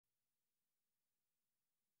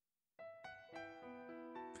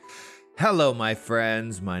Hello, my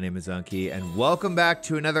friends. My name is Unkie, and welcome back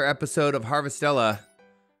to another episode of Harvestella.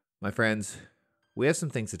 My friends, we have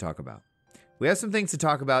some things to talk about. We have some things to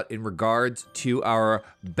talk about in regards to our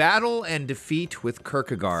battle and defeat with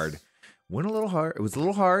Kierkegaard. Went a little hard. It was a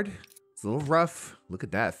little hard. It's a little rough. Look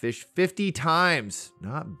at that. Fish 50 times.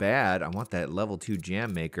 Not bad. I want that level 2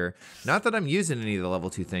 jam maker. Not that I'm using any of the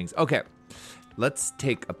level 2 things. Okay, let's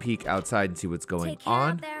take a peek outside and see what's going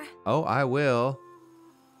on. Out there. Oh, I will.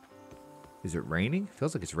 Is it raining?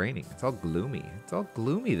 Feels like it's raining. It's all gloomy. It's all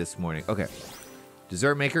gloomy this morning. Okay.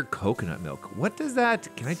 Dessert maker, coconut milk. What does that?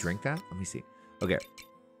 Can I drink that? Let me see. Okay.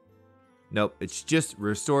 Nope. It's just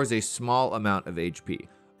restores a small amount of HP.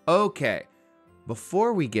 Okay.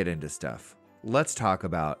 Before we get into stuff, let's talk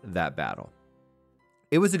about that battle.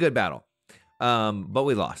 It was a good battle. But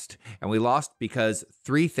we lost. And we lost because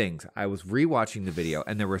three things. I was rewatching the video,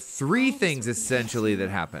 and there were three things essentially that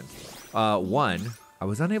happened. One, I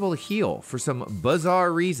was unable to heal for some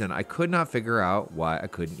bizarre reason. I could not figure out why I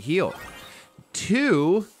couldn't heal.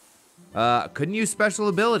 Two, couldn't use special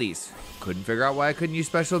abilities. Couldn't figure out why I couldn't use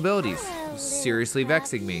special abilities. Seriously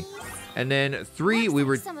vexing me. And then three, we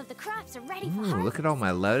were... Some of the crops are ready for Ooh, harvest. look at all my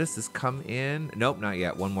lettuce has come in. Nope, not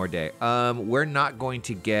yet. One more day. We're not going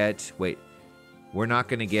to get... Wait. We're not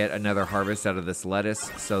going to get another harvest out of this lettuce,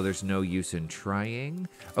 so there's no use in trying.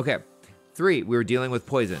 Okay. Three, we were dealing with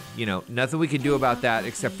poison. You know, nothing we can do about that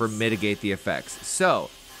except for mitigate the effects. So,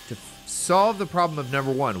 to solve the problem of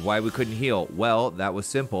number one, why we couldn't heal, well, that was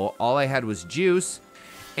simple. All I had was juice,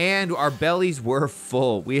 and our bellies were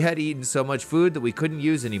full. We had eaten so much food that we couldn't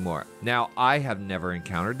use anymore. Now, I have never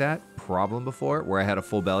encountered that problem before, where I had a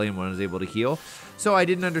full belly and was able to heal. So I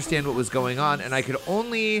didn't understand what was going on, and I could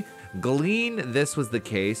only glean this was the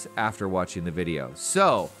case after watching the video.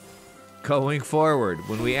 So, going forward,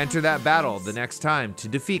 when we enter that battle the next time to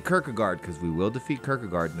defeat Kierkegaard, because we will defeat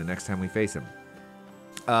Kierkegaard the next time we face him,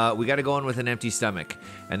 we got to go in with an empty stomach,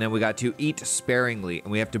 and then we got to eat sparingly,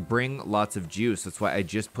 and we have to bring lots of juice. That's why I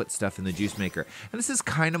just put stuff in the juice maker. And this is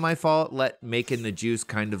kind of my fault, making the juice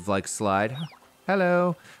kind of like slide.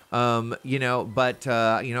 Hello. You know, but,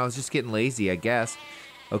 you know, I was just getting lazy, I guess.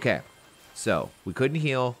 Okay. So, we couldn't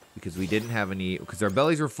heal because we didn't have any, because our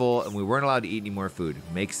bellies were full and we weren't allowed to eat any more food.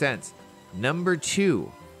 Makes sense. Number two,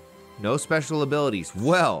 no special abilities.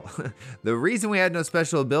 Well, the reason we had no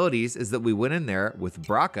special abilities is that we went in there with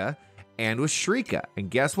Braca and with Shrika. And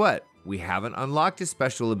guess what? We haven't unlocked his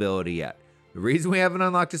special ability yet. The reason we haven't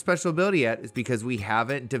unlocked his special ability yet is because we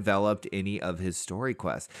haven't developed any of his story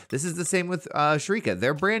quests. This is the same with Shrika.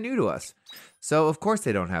 They're brand new to us. So, of course,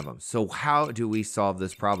 they don't have them. So how do we solve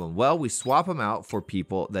this problem? Well, we swap them out for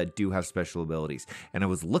people that do have special abilities. And I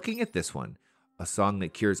was looking at this one. A song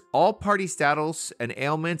that cures all party status and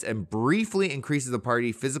ailments and briefly increases the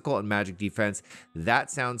party physical and magic defense. That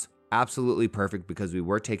sounds absolutely perfect because we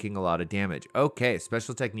were taking a lot of damage. Okay,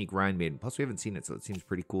 special technique Rhine Maiden. Plus, we haven't seen it, so it seems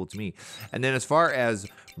pretty cool to me. And then as far as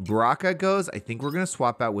Braca goes, I think we're going to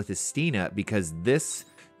swap out with Estina because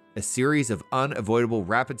a series of unavoidable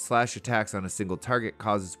rapid slash attacks on a single target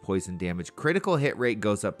causes poison damage. Critical hit rate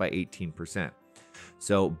goes up by 18%.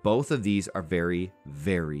 So both of these are very,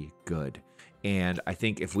 very good. And I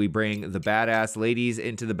think if we bring the badass ladies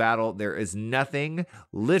into the battle, there is nothing,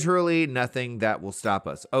 literally nothing that will stop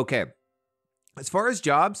us. Okay. As far as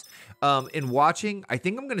jobs, in watching, I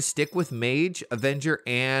think I'm going to stick with Mage, Avenger,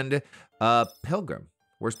 and Pilgrim.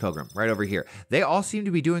 Where's Pilgrim? Right over here. They all seem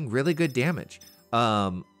to be doing really good damage.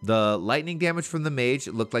 The lightning damage from the Mage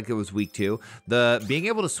looked like it was weak too. The being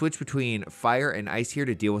able to switch between fire and ice here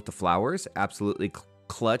to deal with the flowers, absolutely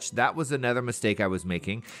clutch. That was another mistake I was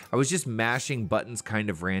making. I was just mashing buttons kind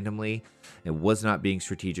of randomly. It was not being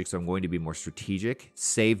strategic, so I'm going to be more strategic.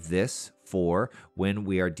 Save this for when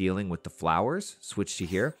we are dealing with the flowers. Switch to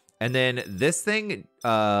here. And then this thing,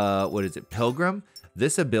 what is it? Pilgrim.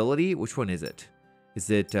 This ability, which one is it? Is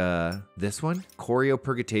it this one? Choreo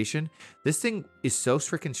Purgatation. This thing is so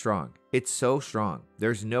freaking strong. It's so strong.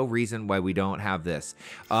 There's no reason why we don't have this.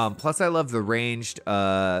 Plus, I love the ranged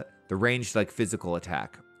like physical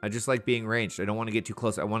attack. I just like being ranged. I don't want to get too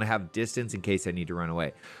close. I want to have distance in case I need to run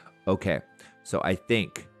away. Okay, so I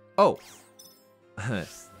think, oh,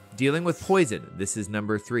 dealing with poison. This is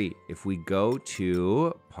number 3. If we go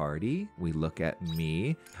to party, we look at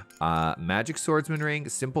me, magic swordsman ring,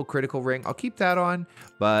 simple critical ring. I'll keep that on,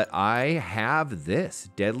 but I have this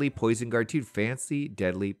deadly poison guard 2, fancy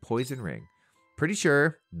deadly poison ring. Pretty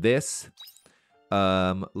sure this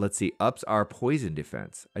let's see, ups our poison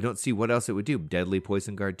defense. I don't see what else it would do. Deadly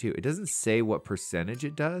poison guard 2. It doesn't say what percentage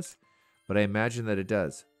it does, but I imagine that it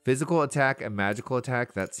does. Physical attack and magical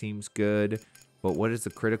attack, that seems good. But what is the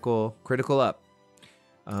critical? Critical up.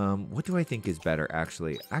 What do I think is better,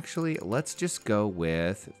 actually? Actually, let's just go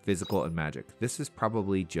with physical and magic. This is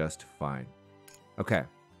probably just fine. Okay.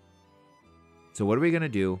 So what are we going to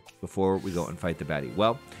do before we go and fight the baddie?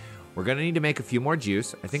 Well, we're going to need to make a few more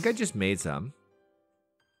juice. I think I just made some.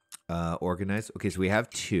 Organized. Okay, so we have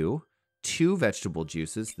two vegetable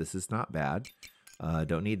juices. This is not bad.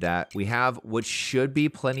 Don't need that. We have what should be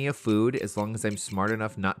plenty of food as long as I'm smart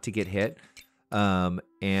enough not to get hit. And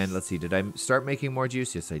let's see, did I start making more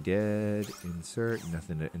juice? Yes, I did. Insert,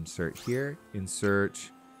 nothing to insert here. Insert,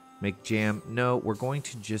 make jam. No, we're going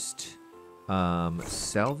to just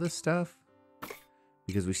sell this stuff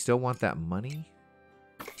because we still want that money.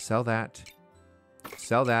 Sell that.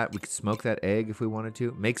 Sell that. We could smoke that egg if we wanted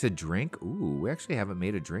to. Makes a drink. Ooh, we actually haven't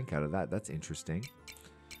made a drink out of that. That's interesting.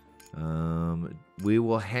 We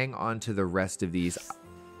will hang on to the rest of these.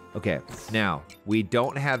 Okay, now, we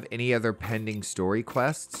don't have any other pending story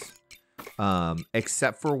quests,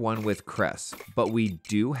 except for one with Cress, but we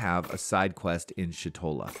do have a side quest in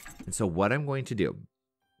Shatola. And so what I'm going to do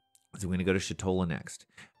is I'm going to go to Shatola next.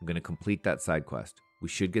 I'm going to complete that side quest. We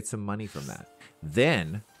should get some money from that.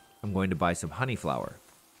 Then, I'm going to buy some honey flower.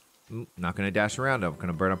 Not going to dash around. I'm going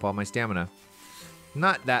to burn up all my stamina.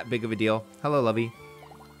 Not that big of a deal. Hello, Lovey.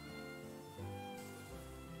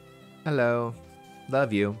 Hello.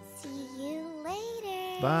 Love you. See you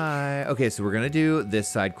later. Bye. Okay, so we're going to do this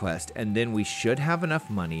side quest, and then we should have enough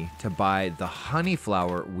money to buy the honey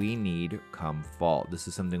flower we need come fall. This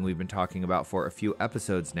is something we've been talking about for a few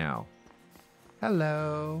episodes now.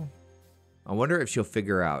 Hello. I wonder if she'll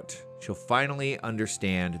figure out. She'll finally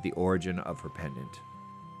understand the origin of her pendant.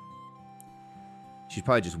 She's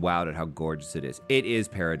probably just wowed at how gorgeous it is. It is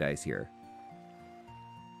paradise here.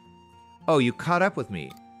 Oh, you caught up with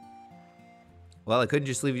me. Well, I couldn't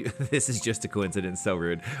just leave you. This is just a coincidence. So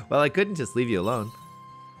rude. Well, I couldn't just leave you alone.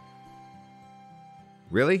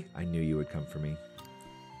 Really? I knew you would come for me.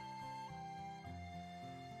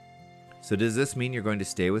 So does this mean you're going to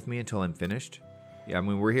stay with me until I'm finished? Yeah, I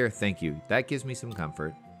mean, we're here. Thank you. That gives me some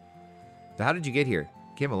comfort. So how did you get here?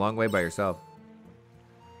 You came a long way by yourself.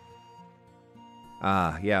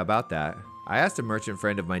 Ah, yeah, about that. I asked a merchant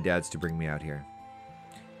friend of my dad's to bring me out here.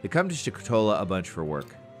 They come to Shatola a bunch for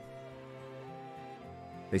work.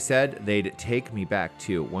 They said they'd take me back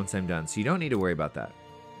too once I'm done, so you don't need to worry about that.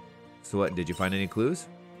 So what, did you find any clues?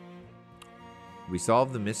 We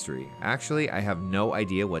solved the mystery. Actually, I have no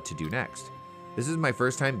idea what to do next. This is my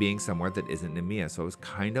first time being somewhere that isn't Nemea, so I was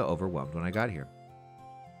kinda overwhelmed when I got here.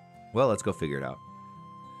 Well, let's go figure it out.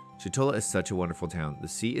 Shatola is such a wonderful town. The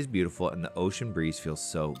sea is beautiful and the ocean breeze feels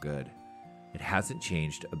so good. It hasn't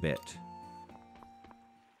changed a bit.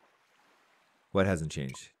 What hasn't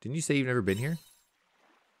changed? Didn't you say you've never been here?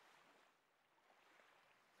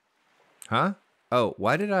 Huh? Oh,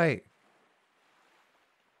 why did I...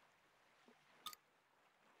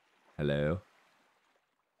 Hello?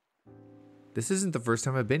 This isn't the first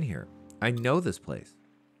time I've been here. I know this place.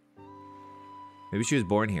 Maybe she was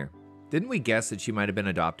born here. Didn't we guess that she might have been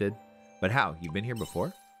adopted? But how? You've been here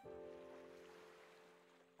before?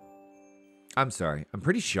 I'm sorry. I'm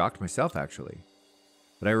pretty shocked myself, actually.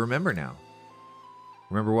 But I remember now.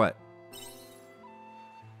 Remember what?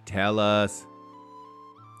 Tell us.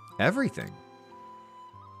 Everything.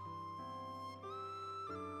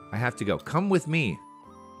 I have to go. Come with me.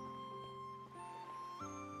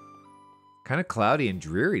 Kind of cloudy and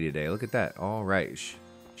dreary today. Look at that. All right.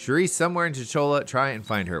 Cherie's somewhere in Shatola. Try and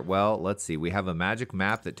find her. Well, let's see. We have a magic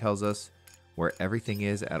map that tells us where everything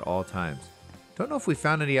is at all times. Don't know if we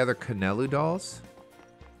found any other Canelu dolls.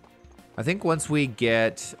 I think once we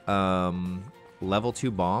get level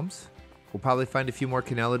 2 bombs, we'll probably find a few more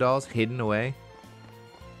Canelu dolls hidden away.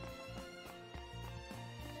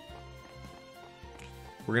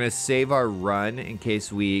 We're going to save our run in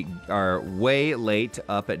case we are way late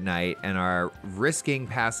up at night and are risking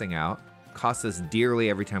passing out. Costs us dearly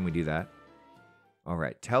every time we do that. All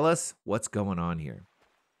right, tell us what's going on here.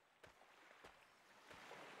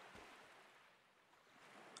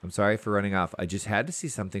 I'm sorry for running off. I just had to see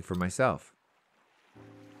something for myself.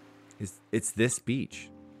 It's this beach.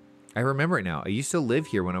 I remember it now. I used to live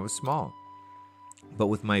here when I was small. But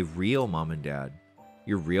with my real mom and dad.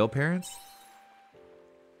 Your real parents?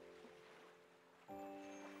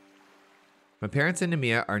 My parents and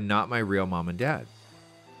Nemea are not my real mom and dad.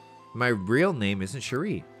 My real name isn't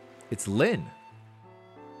Cherie. It's Lynn.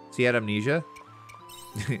 So you had amnesia?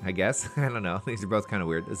 I guess. I don't know. These are both kind of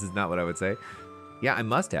weird. This is not what I would say. Yeah, I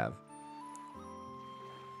must have.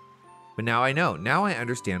 But now I know. Now I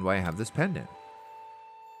understand why I have this pendant.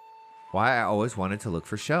 Why I always wanted to look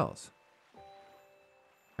for shells.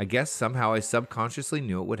 I guess somehow I subconsciously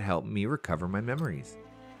knew it would help me recover my memories.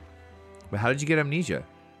 But how did you get amnesia?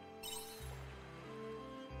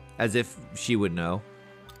 As if she would know.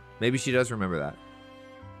 Maybe she does remember that.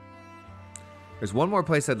 There's one more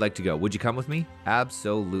place I'd like to go. Would you come with me?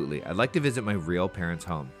 Absolutely. I'd like to visit my real parents'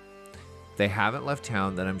 home. If they haven't left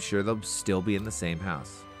town, then I'm sure they'll still be in the same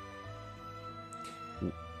house.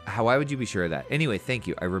 Why would you be sure of that? Anyway, thank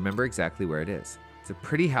you. I remember exactly where it is. It's a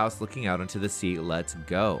pretty house looking out onto the sea. Let's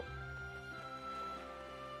go.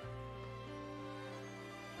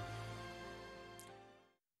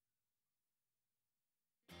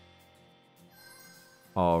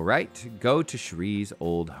 All right, go to Shrie's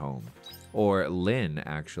old home. Or Lynn,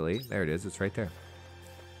 actually. There it is. It's right there.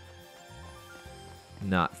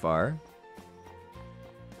 Not far.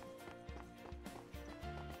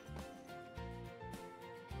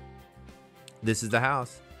 This is the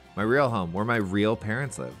house. My real home, where my real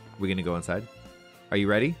parents live. We gonna go inside? Are you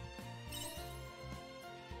ready?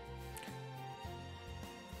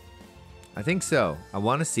 I think so. I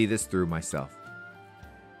want to see this through myself.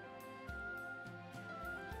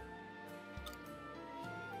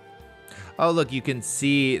 Oh, look, you can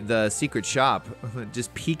see the secret shop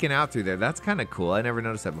just peeking out through there. That's kind of cool. I never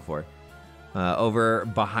noticed that before. Over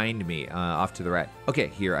behind me, off to the right. Okay,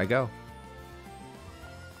 here I go.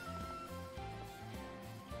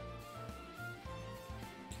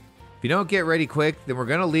 If you don't get ready quick, then we're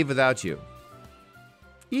going to leave without you.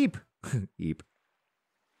 Eep. Eep.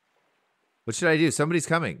 What should I do? Somebody's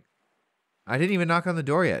coming. I didn't even knock on the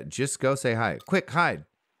door yet. Just go say hi. Quick, hide.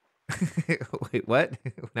 Wait, what?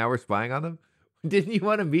 Now we're spying on them? Didn't you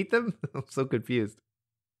want to meet them? I'm so confused.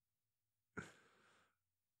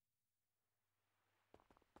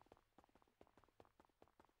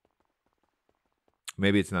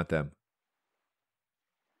 Maybe it's not them.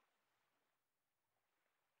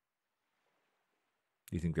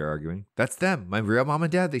 You think they're arguing? That's them. My real mom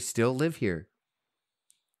and dad, they still live here.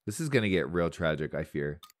 This is going to get real tragic, I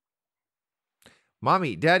fear.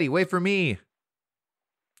 Mommy, Daddy, wait for me.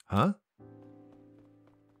 Huh?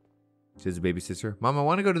 Says the baby sister. Mom, I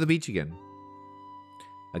want to go to the beach again.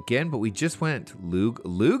 Again, but we just went.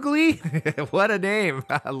 Loogly? What a name.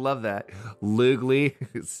 I love that. Loogly.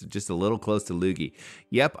 It's just a little close to Loogie.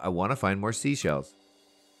 Yep, I want to find more seashells.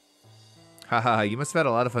 Haha, you must have had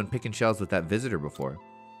a lot of fun picking shells with that visitor before.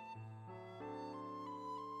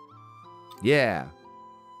 Yeah.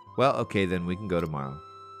 Well, okay, then we can go tomorrow.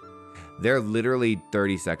 They're literally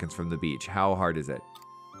 30 seconds from the beach. How hard is it?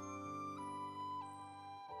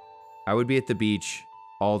 I would be at the beach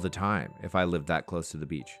all the time if I lived that close to the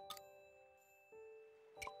beach.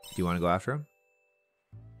 Do you want to go after him?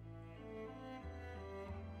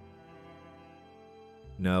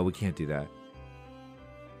 No, we can't do that.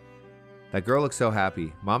 That girl looks so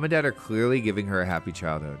happy. Mom and Dad are clearly giving her a happy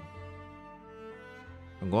childhood.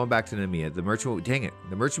 I'm going back to Nemea. The merchant will... Dang it.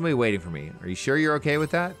 The merchant will be waiting for me. Are you sure you're okay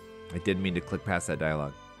with that? I didn't mean to click past that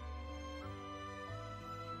dialogue.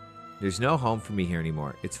 There's no home for me here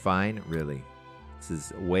anymore. It's fine, really. This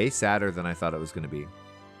is way sadder than I thought it was going to be.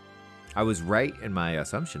 I was right in my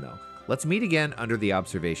assumption, though. Let's meet again under the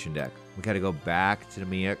observation deck. We got to go back to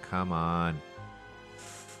Nemea. Come on.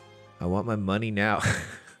 I want my money now.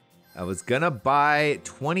 I was gonna buy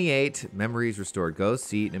 28 memories restored. Go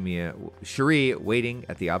see Nemea. Cherie waiting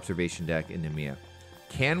at the observation deck in Nemea.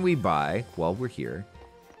 Can we buy, while we're here,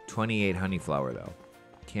 28 honeyflower though?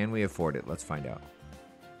 Can we afford it? Let's find out.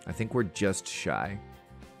 I think we're just shy.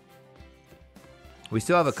 We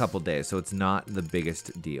still have a couple days, so it's not the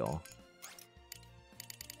biggest deal.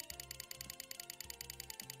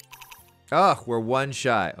 Oh, we're one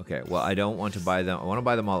shy. Okay, well, I don't want to buy them. I want to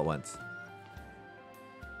buy them all at once.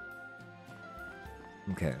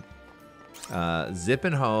 Okay.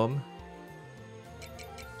 Zipping home.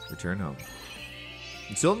 Return home.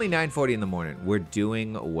 It's only 9:40 in the morning. We're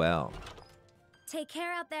doing well. Take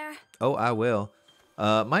care out there. Oh, I will.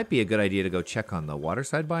 Might be a good idea to go check on the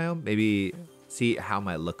waterside biome. Maybe see how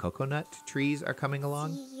my La Coconut trees are coming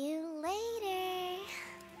along. See you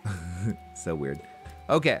later. So weird.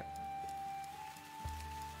 Okay.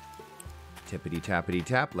 Tippity tappity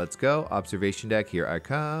tap. Let's go. Observation deck. Here I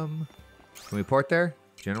come. Can we port there?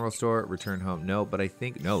 General store. Return home. No, but I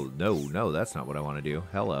think... No. That's not what I want to do.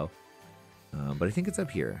 Hello. But I think it's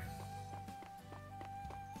up here.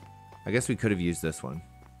 I guess we could have used this one.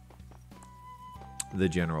 The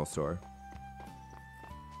general store.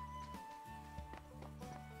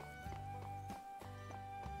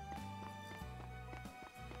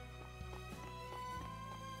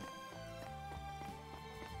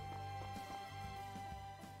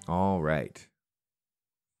 All right.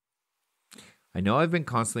 I know I've been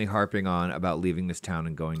constantly harping on about leaving this town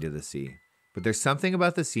and going to the sea. But there's something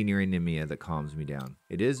about the scenery in Nemea that calms me down.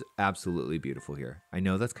 It is absolutely beautiful here. I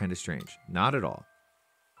know that's kind of strange. Not at all.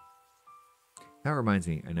 That reminds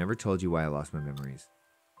me, I never told you why I lost my memories.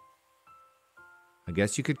 I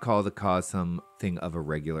guess you could call the cause something of a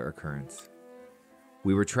regular occurrence.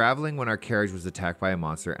 We were traveling when our carriage was attacked by a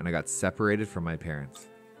monster and I got separated from my parents.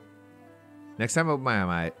 Next time I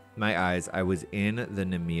opened my eyes, I was in the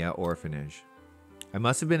Nemea orphanage. I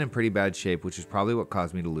must have been in pretty bad shape, which is probably what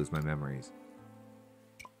caused me to lose my memories.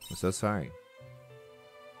 I'm so sorry.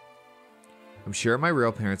 I'm sure my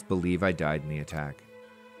real parents believe I died in the attack.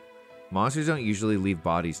 Monsters don't usually leave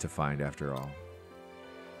bodies to find, after all.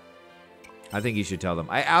 I think you should tell them.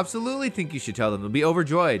 I absolutely think you should tell them. They'll be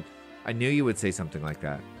overjoyed. I knew you would say something like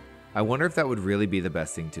that. I wonder if that would really be the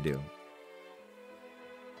best thing to do.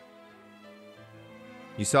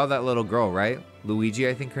 You saw that little girl, right? Luigi,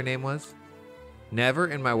 I think her name was. Never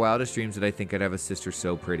in my wildest dreams did I think I'd have a sister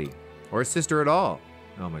so pretty. Or a sister at all.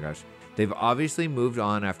 Oh my gosh. They've obviously moved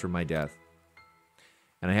on after my death.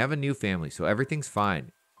 And I have a new family, so everything's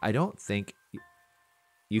fine. I don't think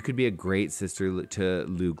you could be a great sister to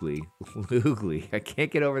Lugli. Lugli. I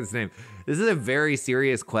can't get over this name. This is a very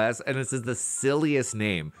serious quest, and this is the silliest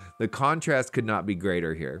name. The contrast could not be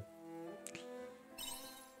greater here.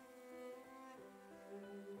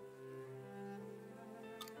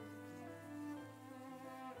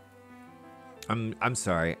 I'm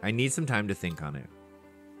sorry. I need some time to think on it.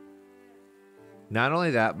 Not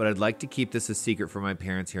only that, but I'd like to keep this a secret from my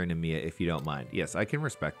parents here in Nemea, if you don't mind. Yes, I can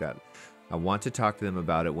respect that. I want to talk to them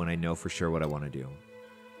about it when I know for sure what I want to do.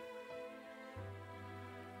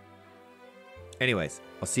 Anyways,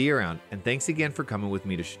 I'll see you around, and thanks again for coming with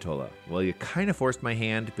me to Shatola. Well, you kind of forced my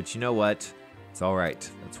hand, but you know what? It's all right.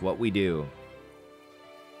 That's what we do.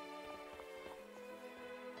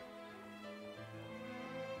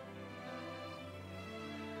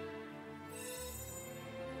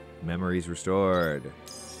 Memories restored.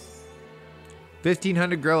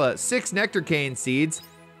 1,500 Grilla, 6 nectar cane seeds.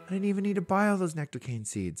 I didn't even need to buy all those nectar cane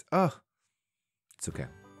seeds. Oh, it's okay.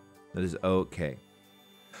 That is okay.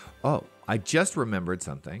 Oh, I just remembered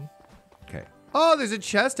something. Okay. Oh, there's a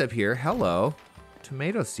chest up here. Hello.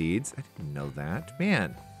 Tomato seeds. I didn't know that.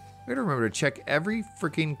 Man, I gotta remember to check every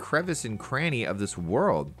freaking crevice and cranny of this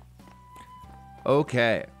world.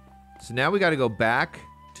 Okay. So now we gotta go back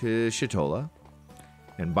to Shatola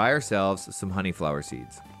and buy ourselves some honeyflower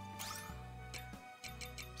seeds.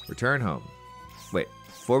 Return home. Wait,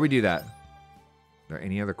 before we do that, are there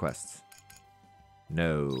any other quests?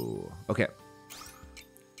 No. Okay.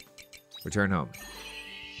 Return home.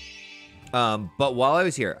 But while I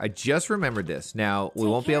was here, I just remembered this. Now, we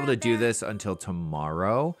won't be able to do this until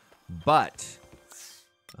tomorrow, but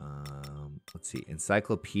let's see,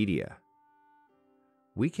 encyclopedia.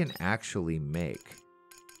 We can actually make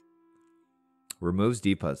removes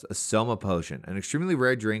deepus, a soma potion, an extremely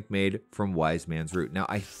rare drink made from wise man's root. Now,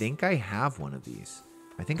 I think I have one of these.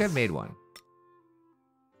 I think I've made one.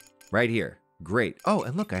 Right here. Great. Oh,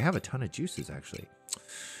 and look, I have a ton of juices, actually.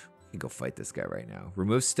 We can go fight this guy right now.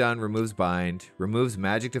 Removes stun, removes bind, removes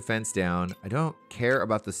magic defense down. I don't care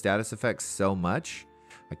about the status effects so much.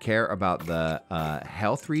 I care about the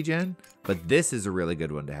health regen, but this is a really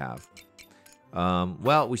good one to have.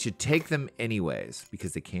 Well, we should take them anyways,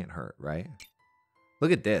 because they can't hurt, right?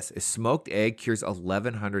 Look at this. A smoked egg cures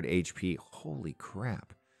 1,100 HP. Holy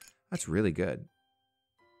crap. That's really good.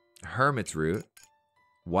 Hermit's root.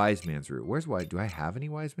 Wise man's root. Where's wise? Do I have any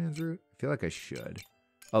wise man's root? I feel like I should.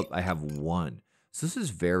 Oh, I have one. So this is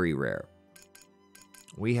very rare.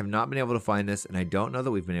 We have not been able to find this, and I don't know that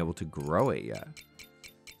we've been able to grow it yet.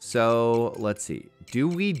 So let's see. Do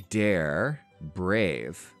we dare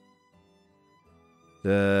brave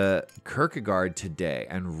the Kierkegaard today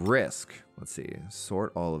and risk? Let's see.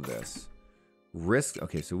 Sort all of this. Risk.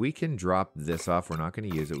 Okay, so we can drop this off. We're not going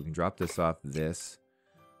to use it. We can drop this off. This.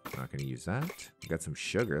 We're not going to use that. We got some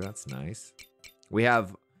sugar. That's nice. We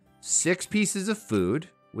have 6 pieces of food.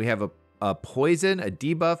 We have a poison, a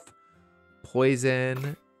debuff,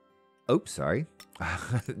 poison. Oops, sorry.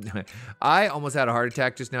 I almost had a heart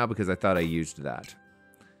attack just now because I thought I used that.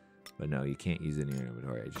 But no, you can't use it in your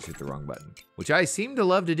inventory. I just hit the wrong button, which I seem to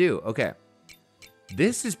love to do. Okay.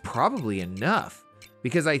 This is probably enough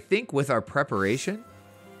because I think with our preparation,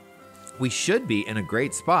 we should be in a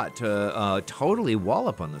great spot to totally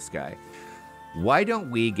wallop on this guy. Why don't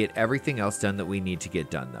we get everything else done that we need to get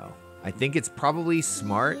done, though? I think it's probably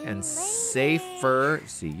smart and safer.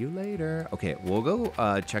 See you later. Okay, we'll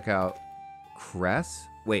go check out Cress.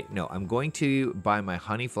 Wait, no, I'm going to buy my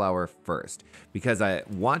honey flower first because I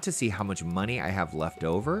want to see how much money I have left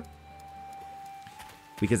over.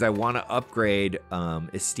 because I want to upgrade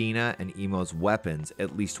Estina and Emo's weapons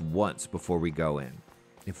at least once before we go in.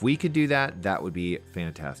 If we could do that, that would be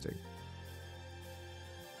fantastic.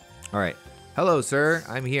 All right. Hello, sir.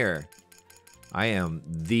 I'm here. I am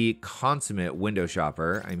the consummate window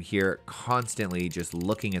shopper. I'm here constantly just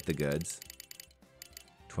looking at the goods.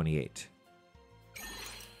 28.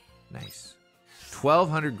 Nice.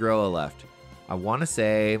 1,200 Gorilla left. I want to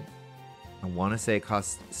say it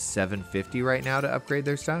costs $750 right now to upgrade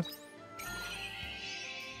their stuff.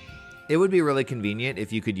 It would be really convenient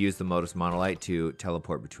if you could use the Modus Monolite to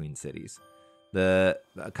teleport between cities. The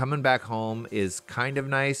coming back home is kind of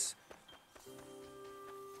nice.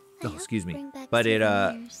 Oh, excuse me. But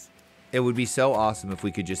it would be so awesome if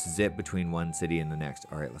we could just zip between one city and the next.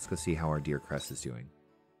 All right, let's go see how our dear Crest is doing.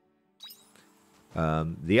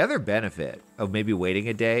 The other benefit of maybe waiting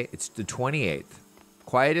a day, it's the 28th.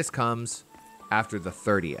 Quietus comes after the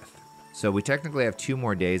 30th. So we technically have 2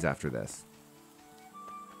 more days after this.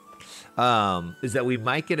 Is that we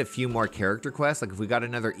might get a few more character quests. Like if we got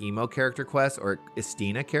another Emo character quest or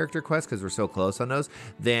Estina character quest, because we're so close on those,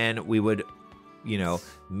 then we would, you know,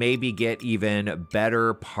 maybe get even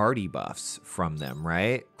better party buffs from them,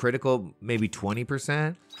 right? Critical, maybe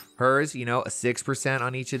 20%. Hers, you know, a 6%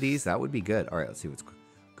 on each of these. That would be good. All right, let's see what's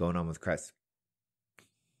going on with Crest.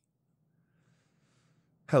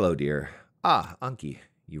 Hello, dear. Ah, Unkie,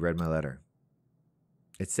 you read my letter.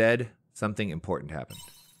 It said something important happened.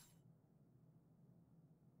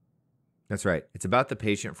 That's right. It's about the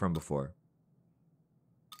patient from before.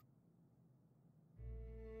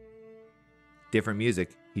 Different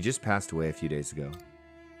music. He just passed away a few days ago.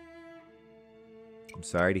 I'm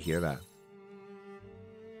sorry to hear that.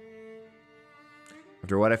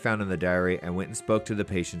 After what I found in the diary, I went and spoke to the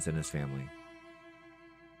patient and his family.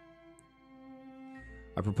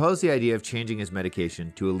 I proposed the idea of changing his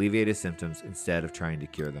medication to alleviate his symptoms instead of trying to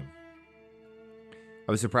cure them.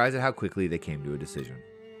 I was surprised at how quickly they came to a decision.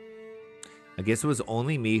 I guess it was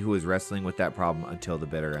only me who was wrestling with that problem until the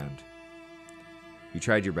bitter end. You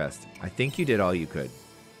tried your best. I think you did all you could.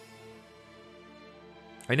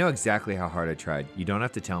 I know exactly how hard I tried. You don't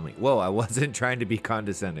have to tell me. Whoa, I wasn't trying to be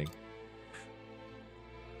condescending.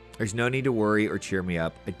 There's no need to worry or cheer me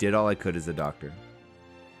up. I did all I could as a doctor.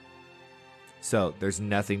 So, there's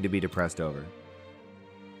nothing to be depressed over.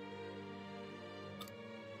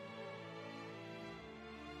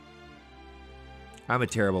 I'm a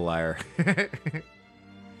terrible liar.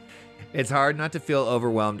 It's hard not to feel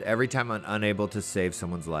overwhelmed every time I'm unable to save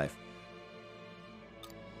someone's life.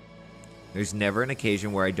 There's never an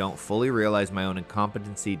occasion where I don't fully realize my own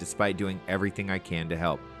incompetency despite doing everything I can to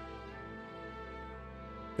help.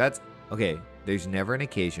 Okay, there's never an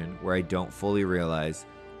occasion where I don't fully realize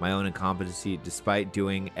my own incompetency despite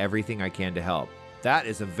doing everything I can to help. That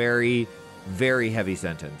is a very, very heavy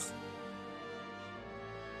sentence.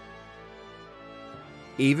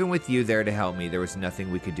 Even with you there to help me, there was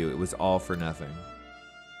nothing we could do. It was all for nothing.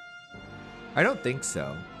 I don't think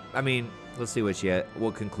so. I mean, let's see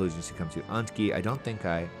what conclusions she comes to. Unkie, I don't think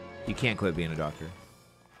you can't quit being a doctor.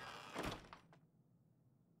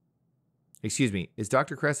 Excuse me, is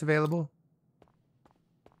Dr. Cress available?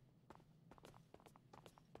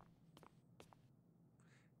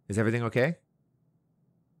 Is everything okay?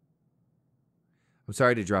 I'm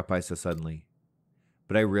sorry to drop by so suddenly,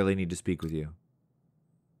 but I really need to speak with you.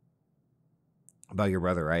 About your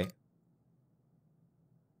brother, right?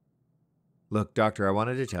 Look, doctor, I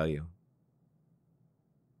wanted to tell you.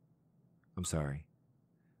 I'm sorry.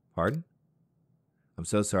 Pardon? I'm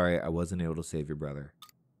so sorry I wasn't able to save your brother.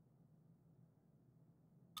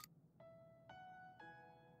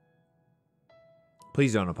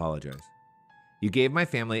 Please don't apologize. You gave my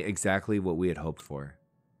family exactly what we had hoped for.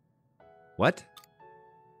 What?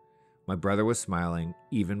 My brother was smiling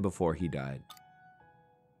even before he died.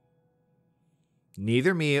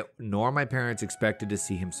 Neither me nor my parents expected to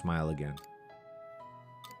see him smile again.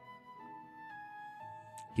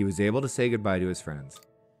 He was able to say goodbye to his friends.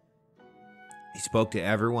 He spoke to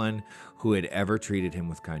everyone who had ever treated him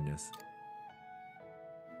with kindness.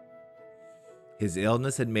 His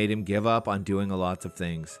illness had made him give up on doing lots of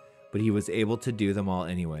things, but he was able to do them all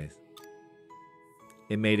anyways.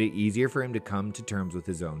 It made it easier for him to come to terms with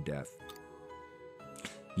his own death.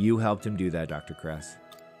 You helped him do that, Dr. Cress.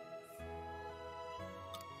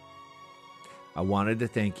 I wanted to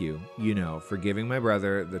thank you, for giving my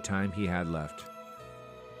brother the time he had left.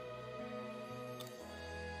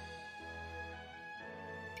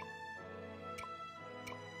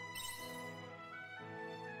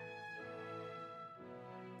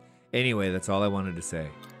 Anyway, that's all I wanted to say.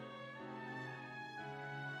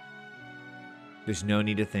 There's no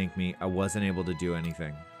need to thank me. I wasn't able to do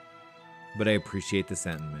anything. But I appreciate the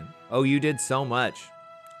sentiment. Oh, you did so much.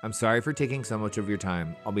 I'm sorry for taking so much of your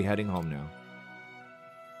time. I'll be heading home now.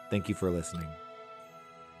 Thank you for listening.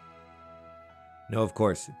 No, of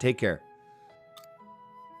course. Take care.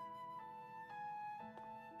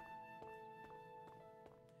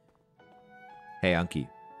 Hey, Unkie.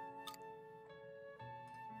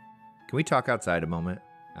 Can we talk outside a moment?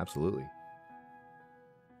 Absolutely.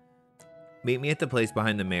 Meet me at the place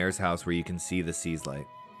behind the mayor's house where you can see the sea's light.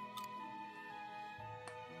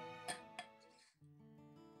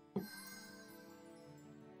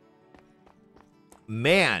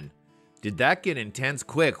 Man, did that get intense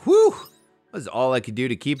quick. Whew! That was all I could do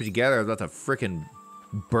to keep it together. I was about to frickin'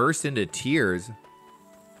 burst into tears.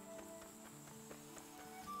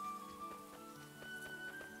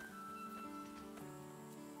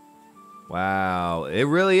 Wow, it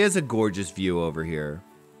really is a gorgeous view over here.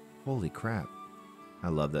 Holy crap. I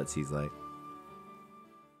love that sea's light.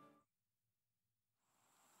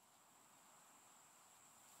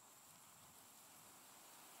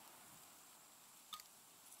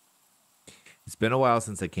 It's been a while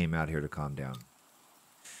since I came out here to calm down.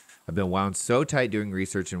 I've been wound so tight doing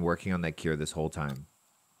research and working on that cure this whole time.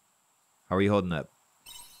 How are you holding up?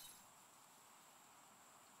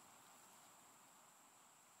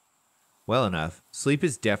 Well enough. Sleep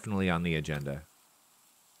is definitely on the agenda.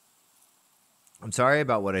 I'm sorry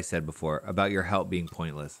about what I said before, about your help being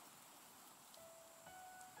pointless.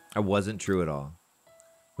 I wasn't true at all.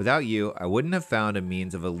 Without you, I wouldn't have found a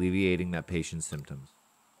means of alleviating that patient's symptoms.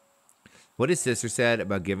 What his sister said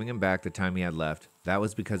about giving him back the time he had left, that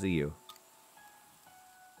was because of you.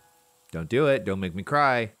 Don't do it. Don't make me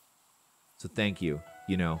cry. So thank you,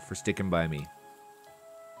 for sticking by me.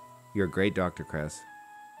 You're a great doctor, Cress.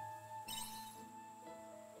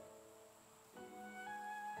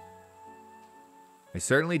 I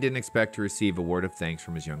certainly didn't expect to receive a word of thanks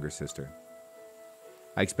from his younger sister.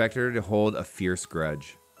 I expected her to hold a fierce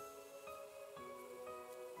grudge.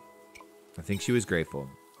 I think she was grateful.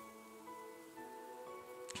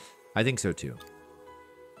 I think so too.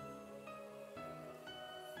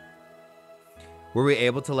 Were we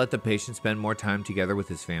able to let the patient spend more time together with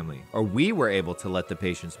his family? Or we were able to let the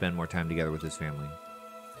patient spend more time together with his family?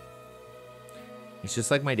 It's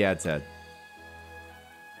just like my dad said.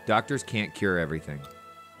 Doctors can't cure everything.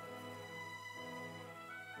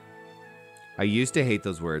 I used to hate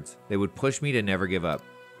those words. They would push me to never give up.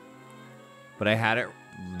 But I had it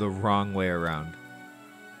the wrong way around.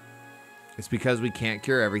 It's because we can't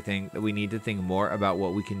cure everything that we need to think more about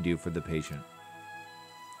what we can do for the patient.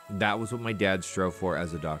 That was what my dad strove for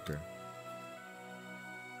as a doctor.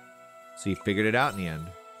 So he figured it out in the end.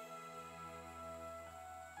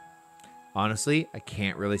 Honestly, I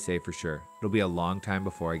can't really say for sure. It'll be a long time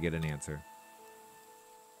before I get an answer.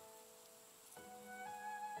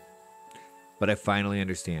 But I finally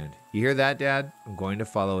understand. You hear that, Dad? I'm going to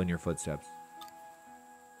follow in your footsteps.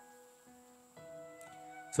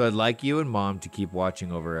 So I'd like you and Mom to keep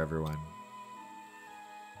watching over everyone.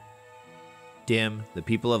 Dim, the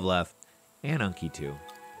people have left, and Unkie too.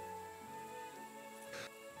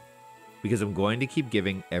 Because I'm going to keep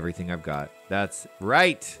giving everything I've got. That's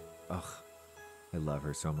right! Ugh, I love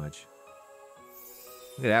her so much.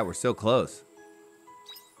 Look at that, we're so close.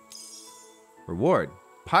 Reward.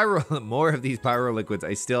 More of these pyro liquids.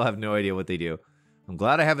 I still have no idea what they do. I'm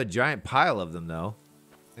glad I have a giant pile of them, though.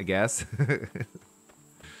 I guess.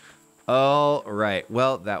 All right.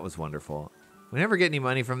 Well, that was wonderful. We never get any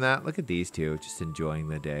money from that. Look at these two, just enjoying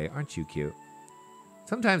the day. Aren't you cute?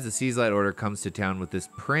 Sometimes the Seas Light Order comes to town with this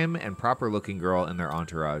prim and proper-looking girl in their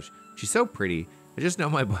entourage. She's so pretty. I just know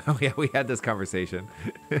my boy. Oh, yeah, we had this conversation.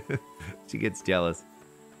 She gets jealous.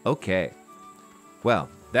 Okay. Well,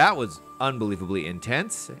 that was unbelievably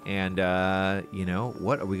intense. And,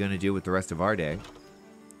 what are we going to do with the rest of our day?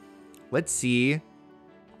 Let's see.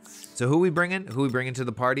 So who we bringing? Who we bringing to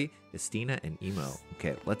the party? Estina and Emo.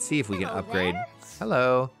 Okay, let's see if we can upgrade. There.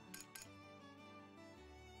 Hello.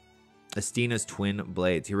 Estina's twin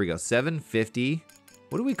blades. Here we go. 750.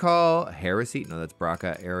 What do we call Heresy? No, that's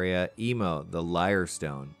Braca area. Emo, the Liar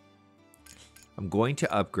Stone. I'm going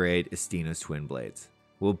to upgrade Estina's twin blades.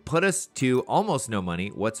 Will put us to almost no money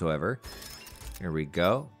whatsoever. Here we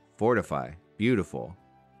go. Fortify. Beautiful.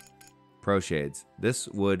 Pro Shades. This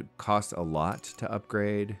would cost a lot to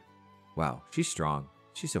upgrade. Wow, she's strong.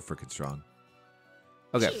 She's so freaking strong.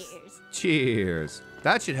 Okay. Cheers. Cheers.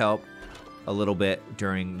 That should help a little bit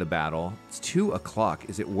during the battle. It's 2 o'clock.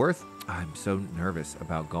 Is it worth... I'm so nervous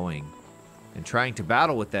about going and trying to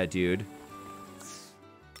battle with that dude.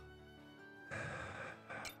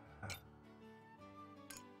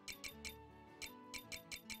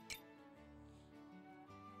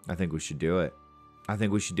 I think we should do it. I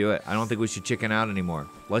think we should do it. I don't think we should chicken out anymore.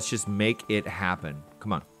 Let's just make it happen.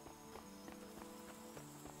 Come on.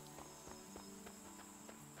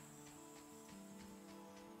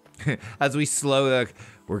 As we slow,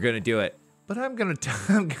 we're gonna do it. But I'm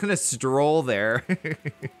gonna stroll there.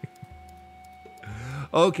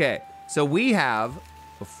 Okay, so we have,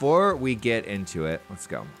 before we get into it, let's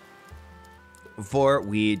go. Before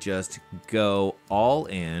we just go all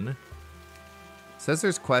in. It says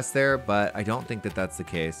there's quests there, but I don't think that that's the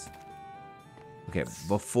case. Okay,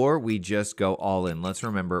 before we just go all in, let's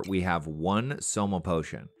remember we have one Soma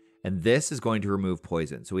potion. And this is going to remove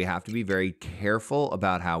poison. So we have to be very careful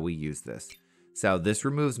about how we use this. So this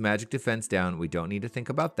removes magic defense down. We don't need to think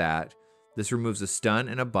about that. This removes a stun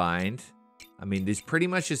and a bind. I mean, these pretty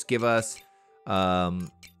much just give us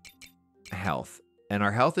health. And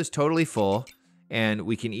our health is totally full. And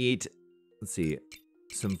we can eat, let's see,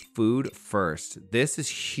 some food first. This is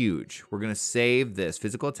huge. We're going to save this.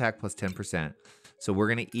 Physical attack plus 10%. So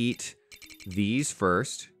we're going to eat these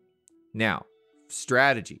first. Now,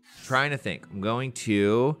 strategy. Trying to think. I'm going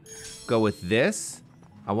to go with this.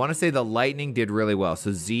 I want to say the lightning did really well.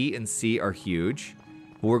 So Z and C are huge.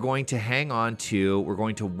 But we're going to hang on to, we're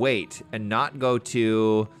going to wait and not go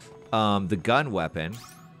to the gun weapon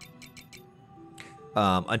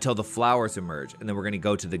until the flowers emerge. And then we're going to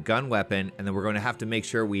go to the gun weapon. And then we're going to have to make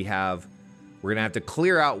sure we're going to have to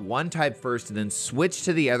clear out one type first and then switch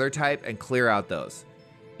to the other type and clear out those.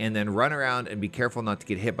 And then run around and be careful not to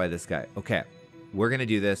get hit by this guy. Okay. We're going to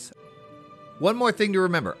do this. One more thing to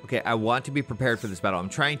remember. Okay, I want to be prepared for this battle. I'm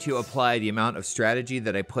trying to apply the amount of strategy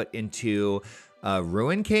that I put into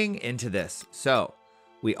Ruin King into this. So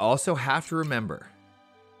we also have to remember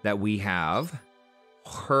that we have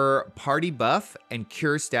her party buff and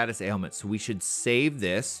cure status ailments. So we should save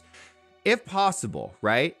this if possible,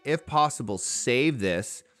 right? If possible, save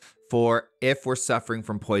this for if we're suffering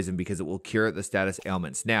from poison because it will cure the status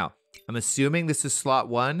ailments. Now, I'm assuming this is slot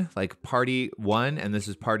 1, like party 1, and this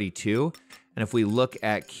is party 2. And if we look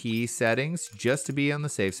at key settings, just to be on the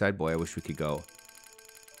safe side, boy, I wish we could go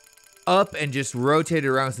up and just rotate it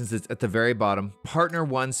around since it's at the very bottom. Partner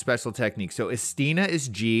 1 special technique. So Estina is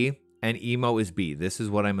G and Emo is B. This is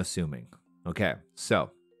what I'm assuming. Okay, so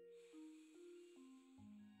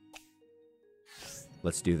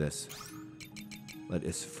let's do this. Let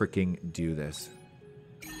us freaking do this.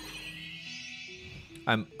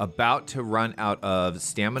 I'm about to run out of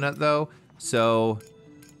stamina, though, so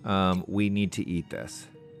we need to eat this.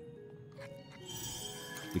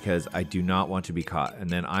 Because I do not want to be caught. And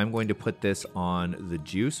then I'm going to put this on the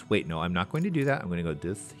juice. Wait, no, I'm not going to do that. I'm going to go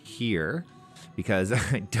this here because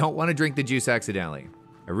I don't want to drink the juice accidentally.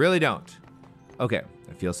 I really don't. Okay,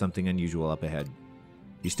 I feel something unusual up ahead.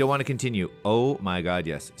 You still want to continue? Oh my god,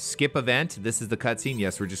 yes. Skip event. This is the cutscene.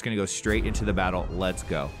 Yes, we're just going to go straight into the battle. Let's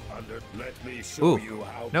go. Let me show you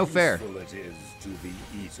how no fair. It is to be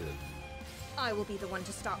eaten. I will be the one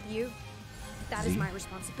to stop you. That is my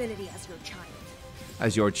responsibility as your child.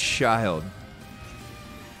 As your child.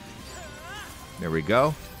 There we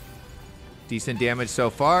go. Decent damage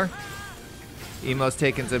so far. Emo's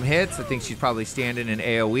taking some hits. I think she's probably standing in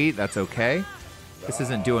AoE. That's okay. This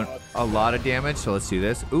isn't doing a lot of damage, so let's do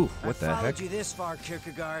this. Ooh, what the heck? You this far,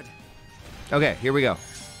 Kierkegaard. Okay, here we go.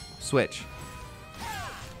 Switch.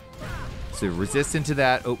 So resistant to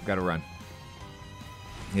that. Oh, gotta run.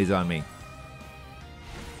 He's on me.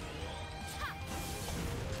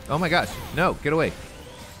 Oh my gosh. No, get away.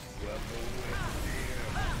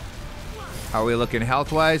 How are we looking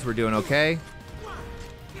health-wise? We're doing okay.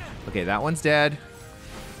 Okay, that one's dead.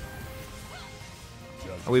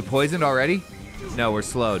 Are we poisoned already? No, we're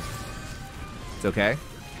slowed. It's okay.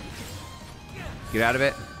 Get out of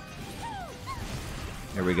it.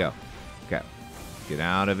 There we go. Okay. Get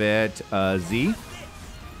out of it. Z.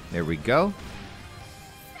 There we go.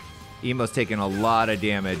 Emo's taking a lot of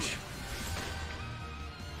damage.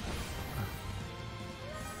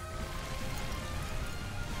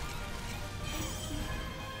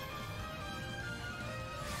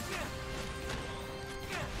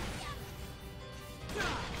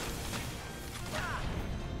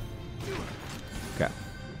 Okay.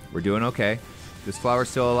 We're doing okay. This flower's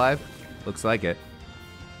still alive? Looks like it.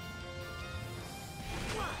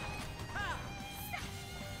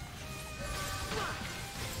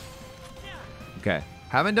 Okay.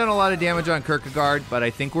 Haven't done a lot of damage on Kierkegaard, but I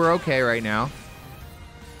think we're okay right now.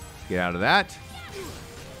 Get out of that.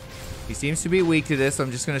 He seems to be weak to this, so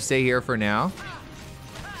I'm just going to stay here for now.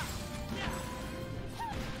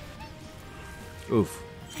 Oof.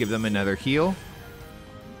 Let's give them another heal.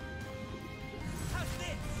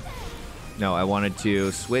 No, I wanted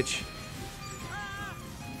to switch.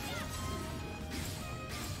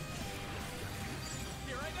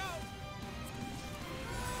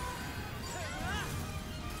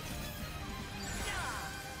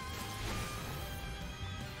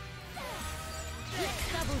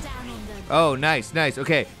 Oh, nice, nice.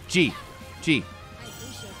 Okay, G. G.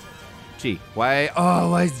 G. Why?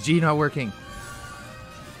 Oh, why is G not working?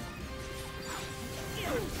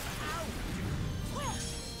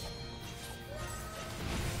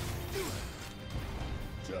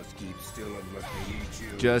 Just keep still and let me eat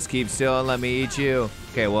you. Just keep still and let me eat you.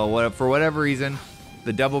 Okay, well, for whatever reason,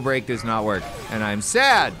 the double break does not work, and I'm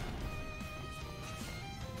sad.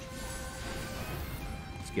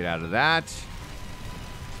 Let's get out of that.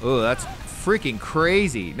 Oh, that's freaking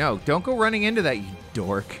crazy. No, don't go running into that, you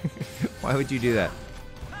dork. Why would you do that?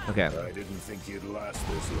 Okay. I didn't think you'd last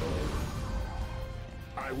this long.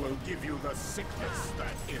 I will give you the sickness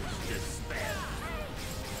that is despair.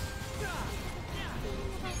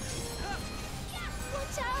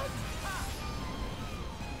 Watch out!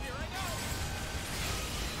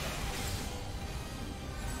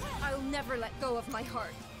 I'll never let go of my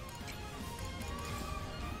heart.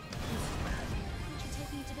 You're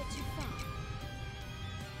taking it a bit too far.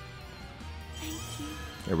 Thank you.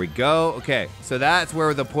 There we go. Okay, so that's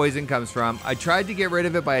where the poison comes from. I tried to get rid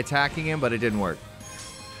of it by attacking him, but it didn't work.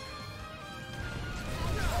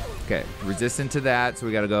 Okay, resistant to that, so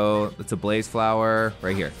we gotta go. It's a blaze flower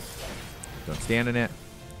right here. Don't stand in it.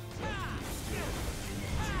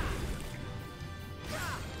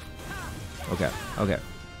 Okay, okay.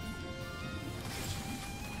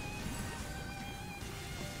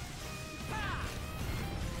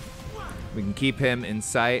 We can keep him in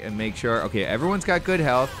sight and make sure. Okay, everyone's got good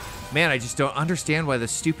health. Man, I just don't understand why the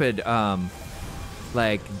stupid,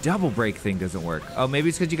 like, double break thing doesn't work. Oh, maybe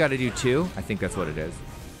it's because you got to do 2? I think that's what it is.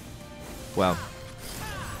 Well.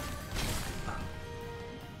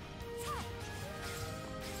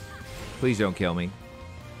 Please don't kill me.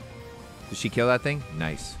 Did she kill that thing?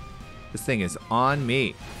 Nice. This thing is on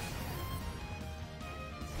me.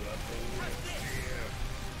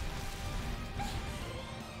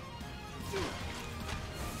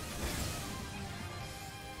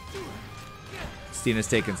 Stina's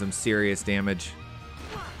taking some serious damage.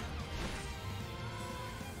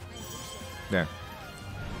 There.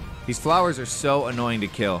 These flowers are so annoying to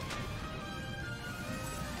kill.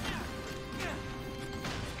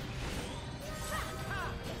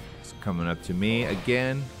 It's coming up to me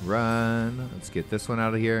again. Run. Let's get this one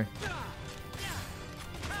out of here.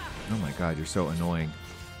 Oh my god, you're so annoying.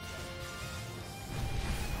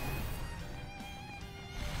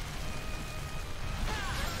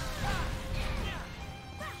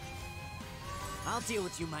 I'll deal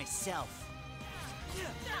with you myself.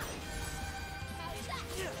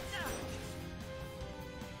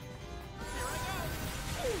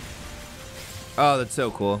 Oh, that's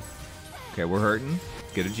so cool. Okay, we're hurting.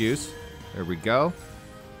 Let's get a juice. There we go.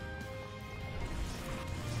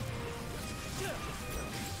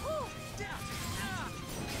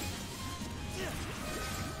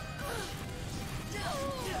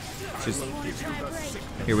 Just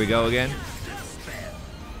here we go again.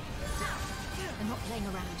 I'm not playing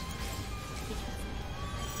around.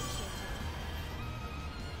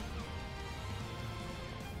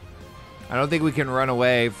 I don't think we can run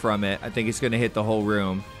away from it. I think it's going to hit the whole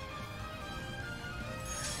room.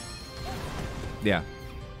 Yeah.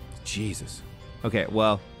 Jesus. Okay,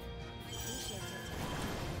 well.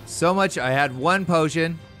 So much. I had 1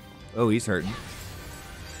 potion. Oh, he's hurting.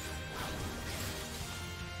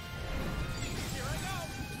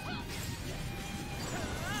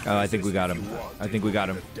 Oh, I think we got him. I think we got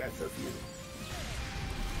him.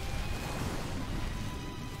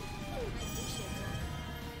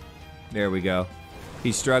 There we go.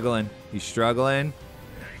 He's struggling. He's struggling.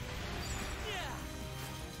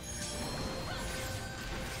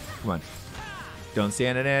 Come on. Don't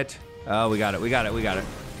stand in it. Oh, we got it. We got it. We got it.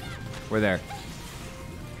 We're there.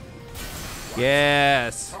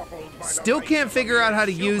 Yes. Still can't figure out how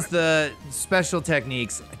to use the special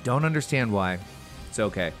techniques. I don't understand why. It's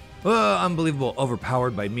okay. Oh, unbelievable.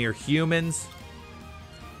 Overpowered by mere humans.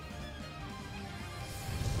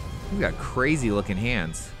 We got crazy looking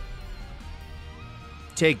hands.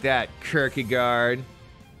 Take that, Kierkegaard.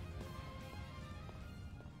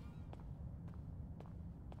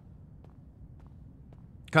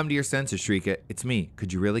 Come to your senses, Shrika. It's me.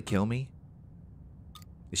 Could you really kill me?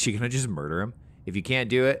 Is she gonna just murder him? If you can't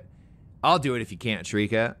do it, I'll do it if you can't,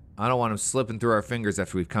 Shrika. I don't want him slipping through our fingers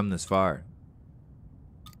after we've come this far.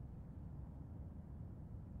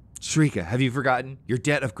 Shrika, have you forgotten your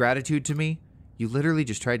debt of gratitude to me? You literally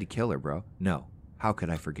just tried to kill her, bro. No. How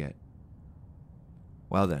could I forget?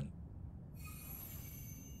 Well then.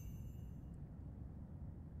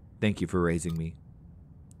 Thank you for raising me.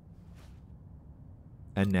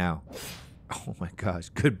 And now. Oh my gosh.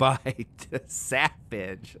 Goodbye to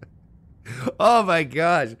Savage. Oh my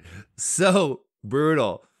gosh. So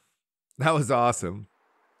brutal. That was awesome.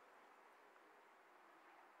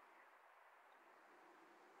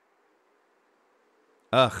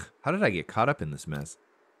 Ugh, how did I get caught up in this mess?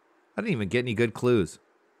 I didn't even get any good clues.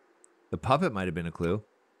 The puppet might have been a clue.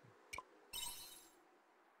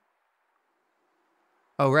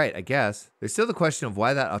 Oh, right, I guess. There's still the question of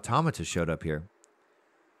why that automata showed up here.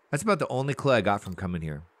 That's about the only clue I got from coming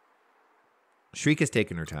here. Shriek has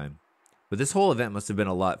taken her time. But this whole event must have been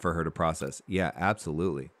a lot for her to process. Yeah,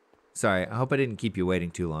 absolutely. Sorry, I hope I didn't keep you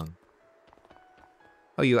waiting too long.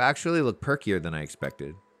 Oh, you actually look perkier than I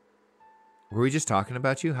expected. Were we just talking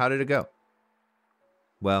about you? How did it go?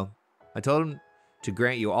 Well, I told him to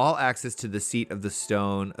grant you all access to the seat of the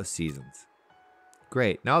Stone of Seasons.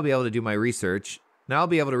 Great. Now I'll be able to do my research. Now I'll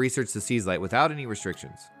be able to research the Seaslight without any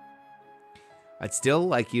restrictions. I'd still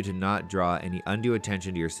like you to not draw any undue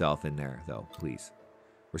attention to yourself in there, though, please.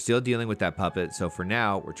 We're still dealing with that puppet, so for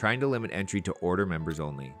now, we're trying to limit entry to Order members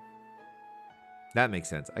only. That makes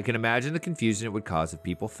sense. I can imagine the confusion it would cause if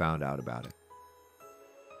people found out about it.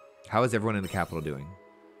 How is everyone in the capital doing?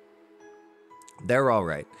 They're all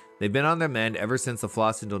right. They've been on their mend ever since the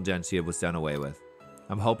Floss Indulgentia was done away with.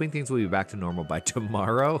 I'm hoping things will be back to normal by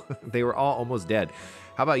tomorrow. They were all almost dead.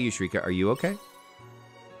 How about you, Shrika? Are you okay?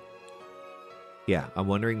 Yeah, I'm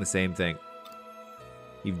wondering the same thing.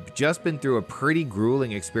 You've just been through a pretty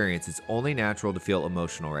grueling experience. It's only natural to feel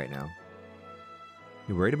emotional right now.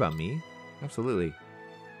 You're worried about me? Absolutely.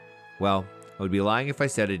 Well, I would be lying if I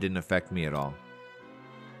said it didn't affect me at all.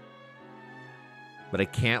 But I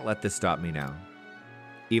can't let this stop me now.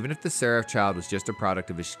 Even if the Seraph child was just a product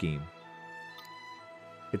of a scheme.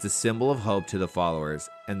 It's a symbol of hope to the followers,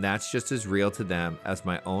 and that's just as real to them as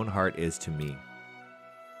my own heart is to me.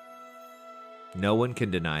 No one can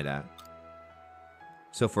deny that.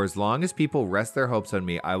 So for as long as people rest their hopes on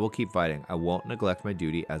me, I will keep fighting. I won't neglect my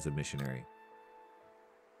duty as a missionary.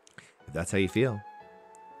 If that's how you feel.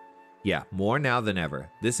 Yeah, more now than ever.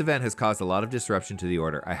 This event has caused a lot of disruption to the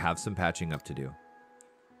Order. I have some patching up to do.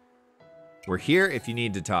 We're here if you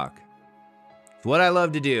need to talk. It's what I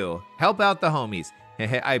love to do. Help out the homies.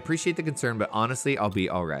 I appreciate the concern, but honestly, I'll be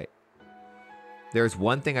all right. There's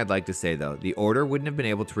one thing I'd like to say, though. The Order wouldn't have been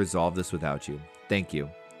able to resolve this without you. Thank you.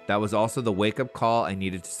 That was also the wake-up call I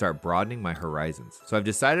needed to start broadening my horizons. So I've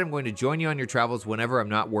decided I'm going to join you on your travels whenever I'm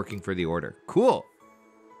not working for the Order. Cool.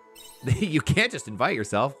 You can't just invite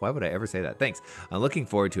yourself. Why would I ever say that? Thanks. I'm looking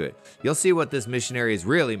forward to it. You'll see what this missionary is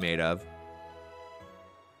really made of.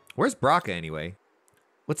 Where's Braca anyway?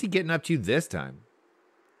 What's he getting up to this time?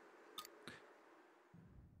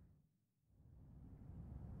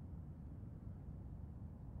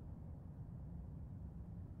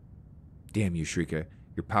 Damn you, Shrika.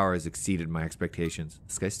 Your power has exceeded my expectations.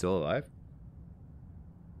 This guy's still alive?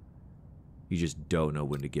 You just don't know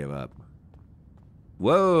when to give up.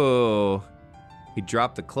 Whoa! He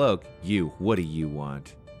dropped the cloak. You, what do you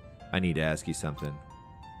want? I need to ask you something.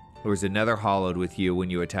 There was another hollowed with you when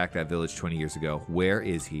you attacked that village 20 years ago. Where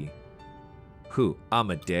is he? Who?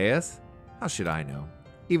 Amadeus? How should I know?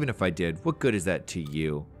 Even if I did, what good is that to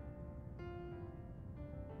you?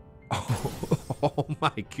 Oh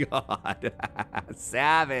my god.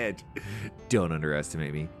 Savage. Don't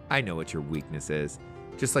underestimate me. I know what your weakness is.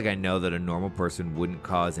 Just like I know that a normal person wouldn't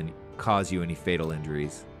cause you any fatal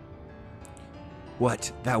injuries.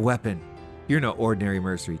 What? That weapon? You're no ordinary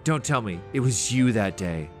mercenary. Don't tell me. It was you that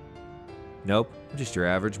day. Nope. I'm just your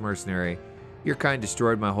average mercenary. Your kind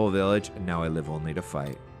destroyed my whole village, and now I live only to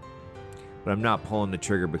fight. But I'm not pulling the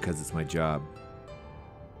trigger because it's my job.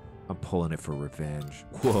 I'm pulling it for revenge.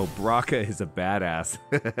 Whoa, Braca is a badass.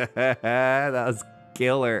 That was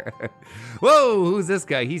killer. Whoa, who's this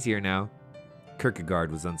guy? He's here now.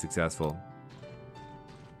 Kierkegaard was unsuccessful.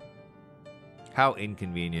 How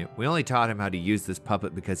inconvenient. We only taught him how to use this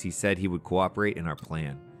puppet because he said he would cooperate in our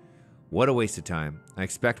plan. What a waste of time. I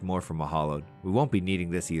expect more from a hollowed. We won't be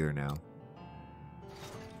needing this either now.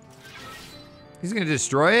 He's gonna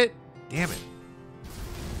destroy it? Damn it.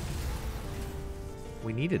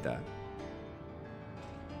 We needed that.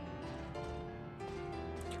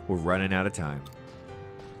 We're running out of time.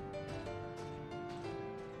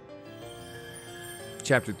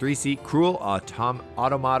 Chapter 3C, Cruel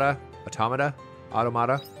Automata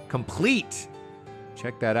complete.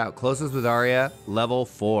 Check that out. Closes with Arya, level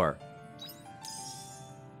 4.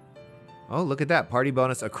 Oh, look at that. Party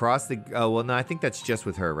bonus across the... Oh, well, no, I think that's just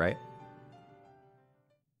with her, right?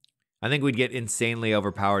 I think we'd get insanely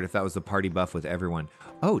overpowered if that was the party buff with everyone.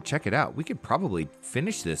 Oh, check it out. We could probably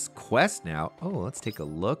finish this quest now. Oh, let's take a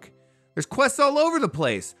look. There's quests all over the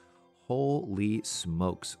place. Holy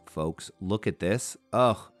smokes, folks. Look at this.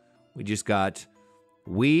 Ugh. We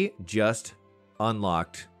just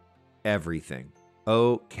unlocked everything.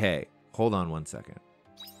 Okay. Hold on one second.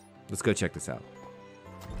 Let's go check this out.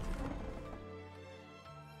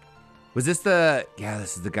 Was this the... Yeah,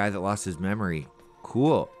 this is the guy that lost his memory.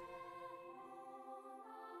 Cool.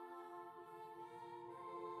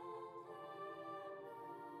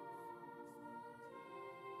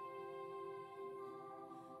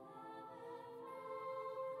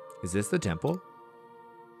 Is this the temple?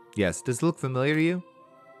 Yes. Does it look familiar to you?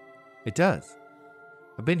 It does.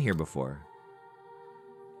 I've been here before.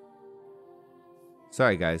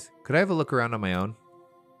 Sorry, guys. Could I have a look around on my own?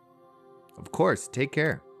 Of course. Take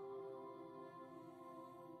care.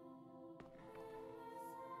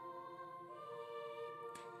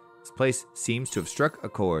 This place seems to have struck a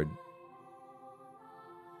chord.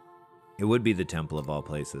 It would be the temple of all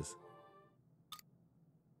places.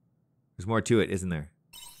 There's more to it, isn't there?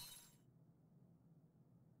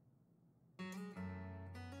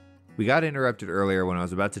 We got interrupted earlier when I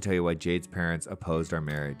was about to tell you why Jade's parents opposed our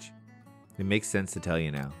marriage. It makes sense to tell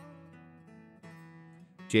you now.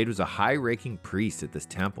 Jade was a high-ranking priest at this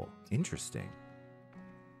temple. Interesting.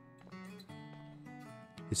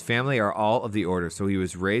 His family are all of the order, so he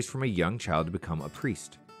was raised from a young child to become a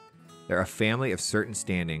priest. They're a family of certain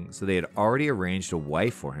standing, so they had already arranged a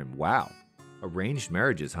wife for him. Wow. Arranged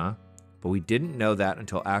marriages, huh? But we didn't know that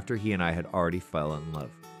until after he and I had already fallen in love.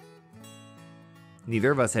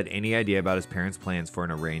 Neither of us had any idea about his parents' plans for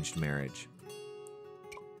an arranged marriage.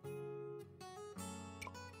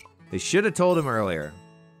 They should have told him earlier.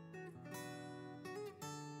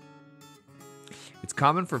 It's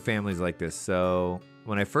common for families like this, so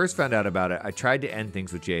when I first found out about it, I tried to end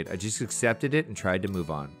things with Jade. I just accepted it and tried to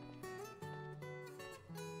move on.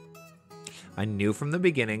 I knew from the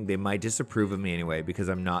beginning they might disapprove of me anyway because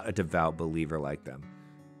I'm not a devout believer like them.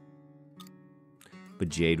 But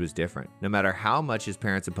Jade was different. No matter how much his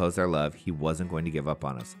parents opposed our love, he wasn't going to give up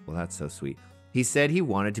on us. Well, that's so sweet. He said he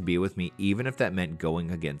wanted to be with me even if that meant going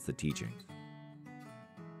against the teachings.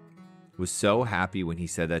 I was so happy when he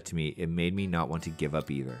said that to me, it made me not want to give up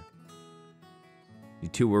either. You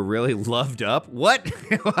two were really loved up? What?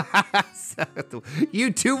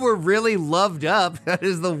 You two were really loved up? That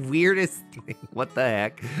is the weirdest thing. What the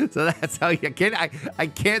heck? So that's how you... I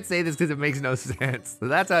can't say this because it makes no sense. So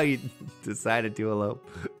that's how you decided to elope.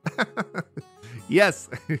 Yes.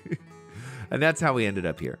 And that's how we ended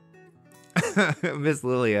up here. Miss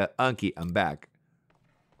Lilia, Unkie, I'm back.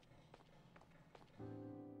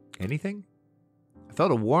 Anything? I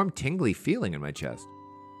felt a warm, tingly feeling in my chest.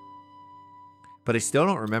 But I still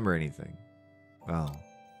don't remember anything. Oh.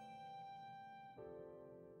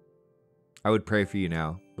 I would pray for you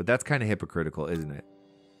now, but that's kind of hypocritical, isn't it?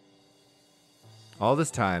 All this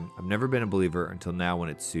time, I've never been a believer until now when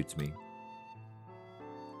it suits me.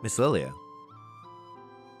 Miss Lilia.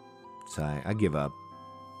 Sigh, I give up.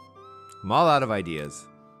 I'm all out of ideas.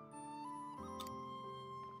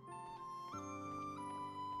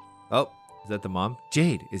 Oh, is that the mom?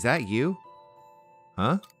 Jade, is that you?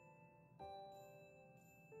 Huh?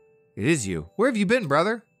 It is you. Where have you been,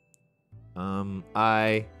 brother? Everyone's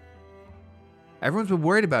been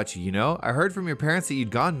worried about you, you know? I heard from your parents that you'd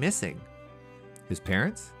gone missing. His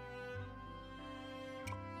parents?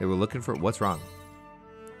 They were looking for... What's wrong?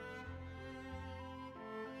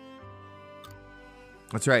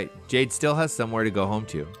 That's right. Jade still has somewhere to go home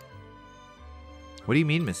to. What do you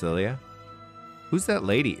mean, Miss Lilia? Who's that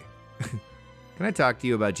lady? Can I talk to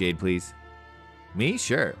you about Jade, please? Me?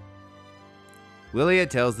 Sure. Lilia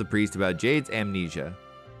tells the priest about Jade's amnesia.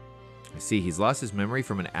 I see, he's lost his memory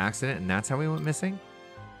from an accident and that's how he went missing?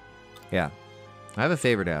 Yeah. I have a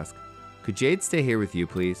favor to ask. Could Jade stay here with you,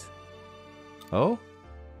 please? Oh?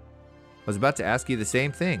 I was about to ask you the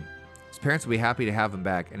same thing. His parents will be happy to have him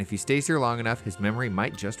back, and if he stays here long enough, his memory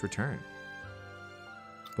might just return.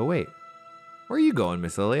 But wait. Where are you going,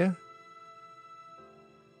 Miss Lilia?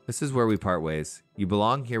 This is where we part ways. You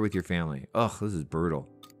belong here with your family. Ugh, this is brutal.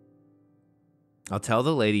 I'll tell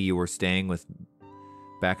the lady you were staying with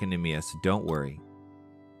back in Nemea, so don't worry.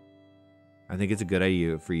 I think it's a good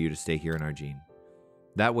idea for you to stay here in Argene.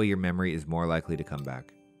 That way your memory is more likely to come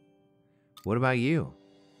back. What about you?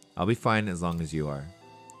 I'll be fine as long as you are.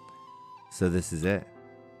 So this is it.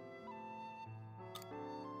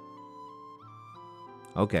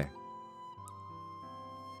 Okay.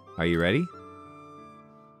 Are you ready?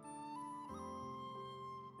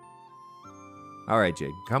 All right,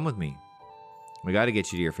 Jade, come with me. We got to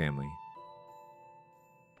get you to your family.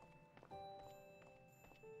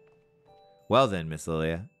 Well then, Miss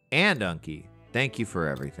Lilia, and Unkie, thank you for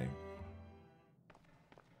everything.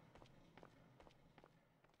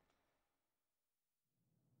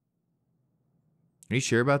 Are you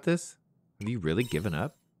sure about this? Have you really given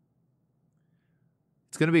up?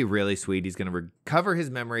 It's going to be really sweet. He's going to recover his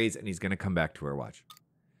memories, and he's going to come back to our watch.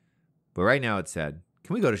 But right now it's sad.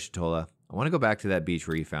 Can we go to Shatola? I want to go back to that beach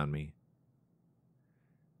where you found me.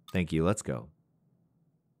 Thank you. Let's go.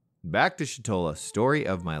 Back to Shatola. Story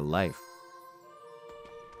of my life.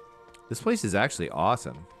 This place is actually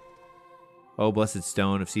awesome. Oh, blessed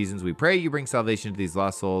stone of seasons, we pray you bring salvation to these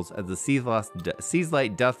lost souls as the sea's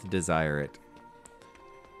light doth desire it.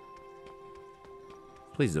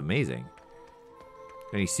 This place is amazing.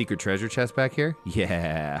 Any secret treasure chest back here?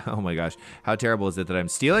 Yeah. Oh my gosh. How terrible is it that I'm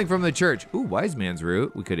stealing from the church? Ooh, wise man's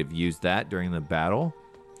root. We could have used that during the battle.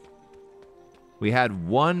 We had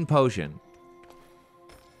one potion.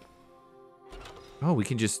 Oh, we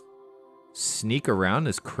can just sneak around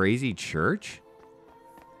this crazy church?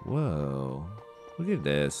 Whoa. Look at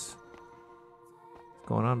this. What's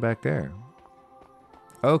going on back there?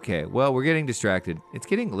 Okay, well, we're getting distracted. It's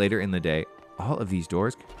getting later in the day. All of these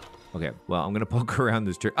doors... Okay, well, I'm going to poke around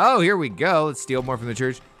this church. Oh, here we go. Let's steal more from the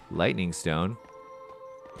church. Lightning stone.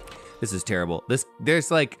 This is terrible. There's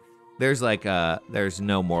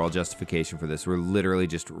no moral justification for this. We're literally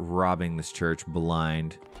just robbing this church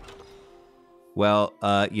blind. Well,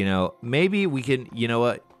 maybe we can, you know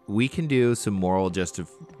what? We can do some moral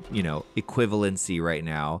equivalency right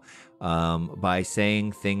now by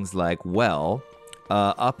saying things like, well,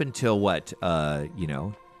 up until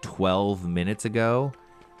 12 minutes ago,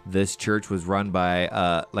 this church was run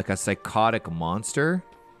by like a psychotic monster.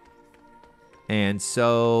 And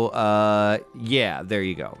so, yeah, there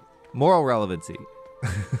you go. Moral relevancy.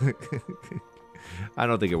 I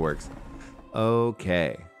don't think it works.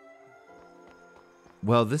 Okay.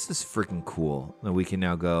 Well, this is freaking cool. We can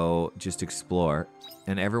now go just explore.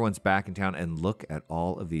 And everyone's back in town, and look at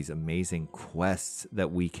all of these amazing quests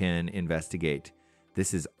that we can investigate.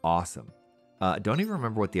 This is awesome. Don't even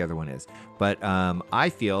remember what the other one is. But I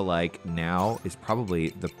feel like now is probably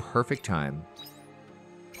the perfect time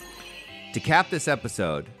to cap this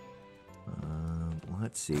episode.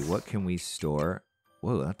 Let's see. What can we store?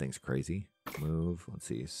 Whoa, that thing's crazy. Move. Let's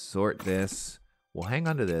see. Sort this. We'll hang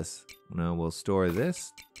on to this. No, we'll store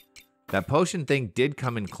this. That potion thing did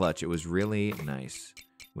come in clutch. It was really nice.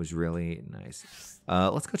 It was really nice.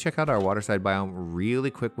 Let's go check out our waterside biome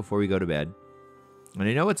really quick before we go to bed. And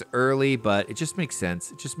I know it's early, but it just makes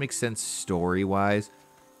sense. It just makes sense story-wise.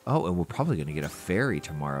 Oh, and we're probably going to get a ferry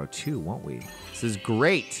tomorrow too, won't we? This is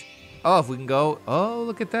great. Oh, if we can go. Oh,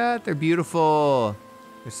 look at that. They're beautiful.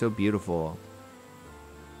 They're so beautiful.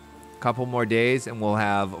 Couple more days and we'll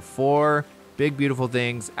have 4 big, beautiful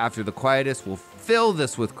things. After the Quietus, we'll fill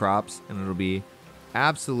this with crops and it'll be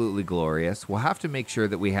absolutely glorious. We'll have to make sure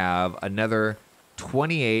that we have another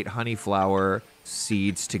 28 honeyflower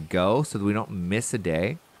seeds to go so that we don't miss a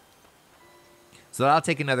day. So that'll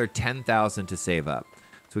take another 10,000 to save up.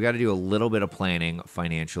 So we got to do a little bit of planning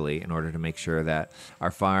financially in order to make sure that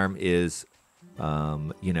our farm is,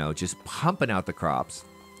 just pumping out the crops.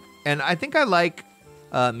 And I think I like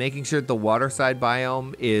making sure that the waterside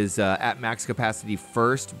biome is at max capacity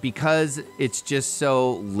first because it's just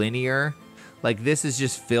so linear. Like this is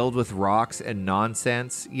just filled with rocks and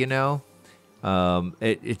nonsense, you know?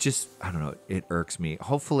 It just, I don't know, it irks me.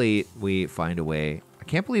 Hopefully we find a way. I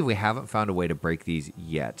can't believe we haven't found a way to break these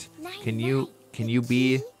yet. Can you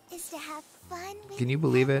believe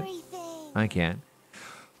it? I can.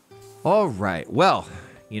 All right. Well,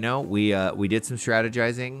 we did some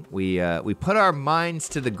strategizing. We put our minds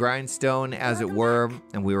to the grindstone, as it were,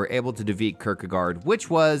 and we were able to defeat Kierkegaard,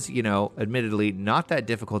 which was, admittedly not that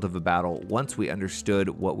difficult of a battle once we understood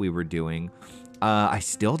what we were doing. I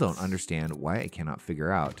still don't understand why I cannot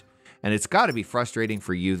figure out. And it's got to be frustrating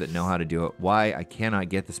for you that know how to do it, why I cannot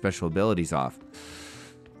get the special abilities off.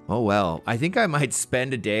 Oh, well, I think I might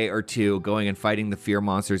spend a day or two going and fighting the fear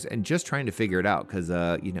monsters and just trying to figure it out because,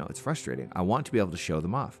 it's frustrating. I want to be able to show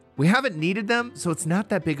them off. We haven't needed them, so it's not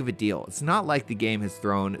that big of a deal. It's not like the game has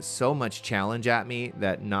thrown so much challenge at me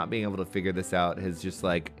that not being able to figure this out has just,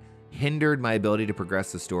 hindered my ability to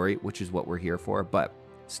progress the story, which is what we're here for. But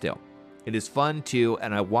still, it is fun too,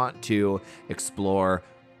 and I want to explore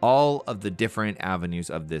all of the different avenues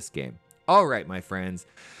of this game. All right, my friends.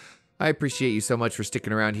 I appreciate you so much for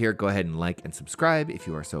sticking around here. Go ahead and like and subscribe if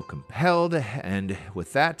you are so compelled. And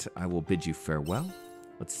with that, I will bid you farewell.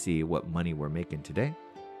 Let's see what money we're making today.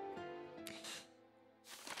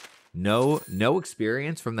 No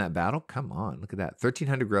experience from that battle? Come on, look at that.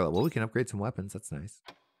 1,300 gorilla. Well, we can upgrade some weapons. That's nice.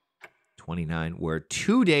 29. We're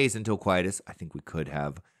 2 days until Quietus. I think we could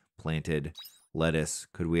have planted lettuce.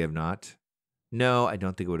 Could we have not? No, I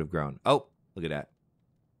don't think it would have grown. Oh, look at that.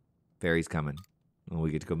 Fairy's coming. And we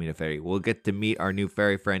get to go meet a fairy. We'll get to meet our new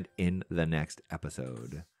fairy friend in the next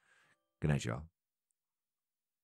episode. Good night, y'all.